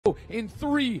In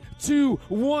 3, 2,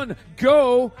 1,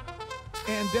 go.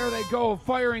 And there they go,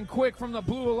 firing quick from the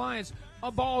Blue Alliance.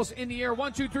 Balls in the air.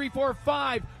 1, 2, 3, 4,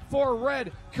 5 for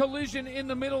red. Collision in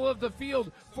the middle of the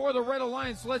field for the Red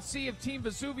Alliance. Let's see if Team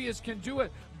Vesuvius can do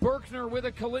it. Berkner with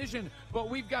a collision, but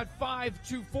we've got 5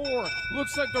 to 4.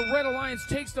 Looks like the Red Alliance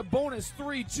takes the bonus.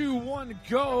 3, 2, 1,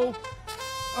 go.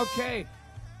 Okay.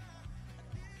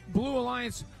 Blue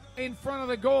Alliance in front of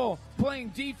the goal, playing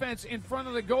defense in front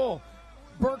of the goal.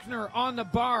 Berkner on the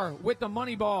bar with the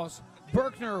money balls.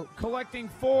 Berkner collecting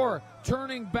 4,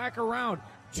 turning back around.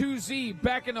 2Z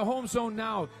back in the home zone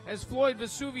now as Floyd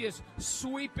Vesuvius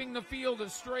sweeping the field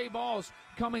of stray balls,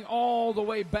 coming all the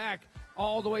way back,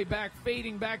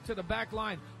 fading back to the back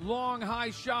line. Long high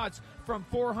shots from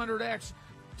 400X.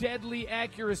 Deadly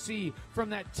accuracy from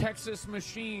that Texas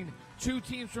machine. 2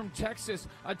 teams from Texas,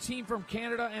 a team from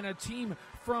Canada, and a team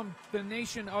from the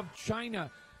nation of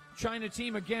China. China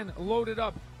team again loaded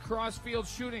up, cross-field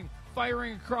shooting,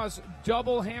 firing across,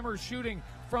 double hammer shooting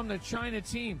from the China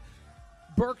team.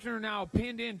 Berkner now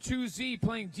pinned in. 2Z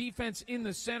playing defense in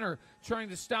the center, trying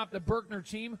to stop the Berkner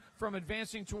team from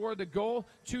advancing toward the goal.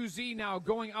 2Z now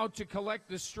going out to collect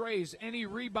the strays. Any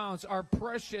rebounds are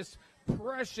precious,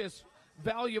 precious,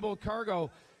 valuable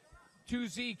cargo.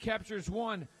 2Z captures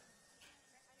 1.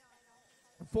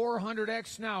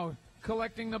 400X now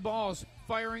collecting the balls,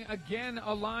 firing again,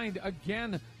 aligned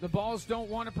again. The balls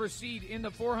don't want to proceed in the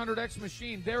 400X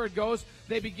machine. There it goes.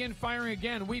 They begin firing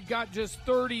again. We've got just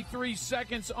 33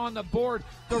 seconds on the board.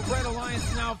 The Red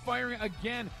Alliance now firing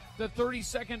again. The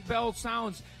 30-second bell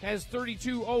sounds as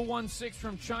 32-016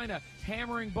 from China,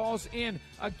 hammering balls in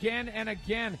again and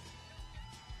again.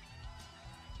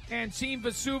 And Team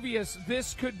Vesuvius,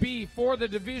 this could be for the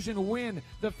division win.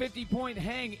 The 50-point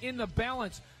hang in the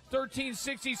balance.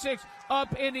 13:66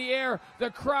 up in the air. The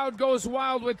crowd goes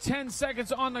wild with 10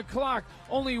 seconds on the clock.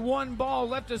 Only 1 ball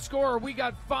left to score. We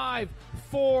got 5,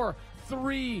 4,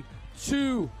 3,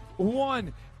 2,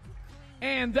 1.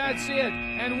 And that's it.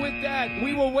 And with that,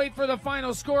 we will wait for the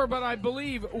final score, but I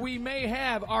believe we may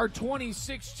have our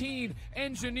 2016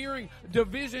 Engineering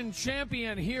Division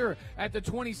champion here at the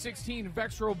 2016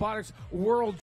 VEX Robotics World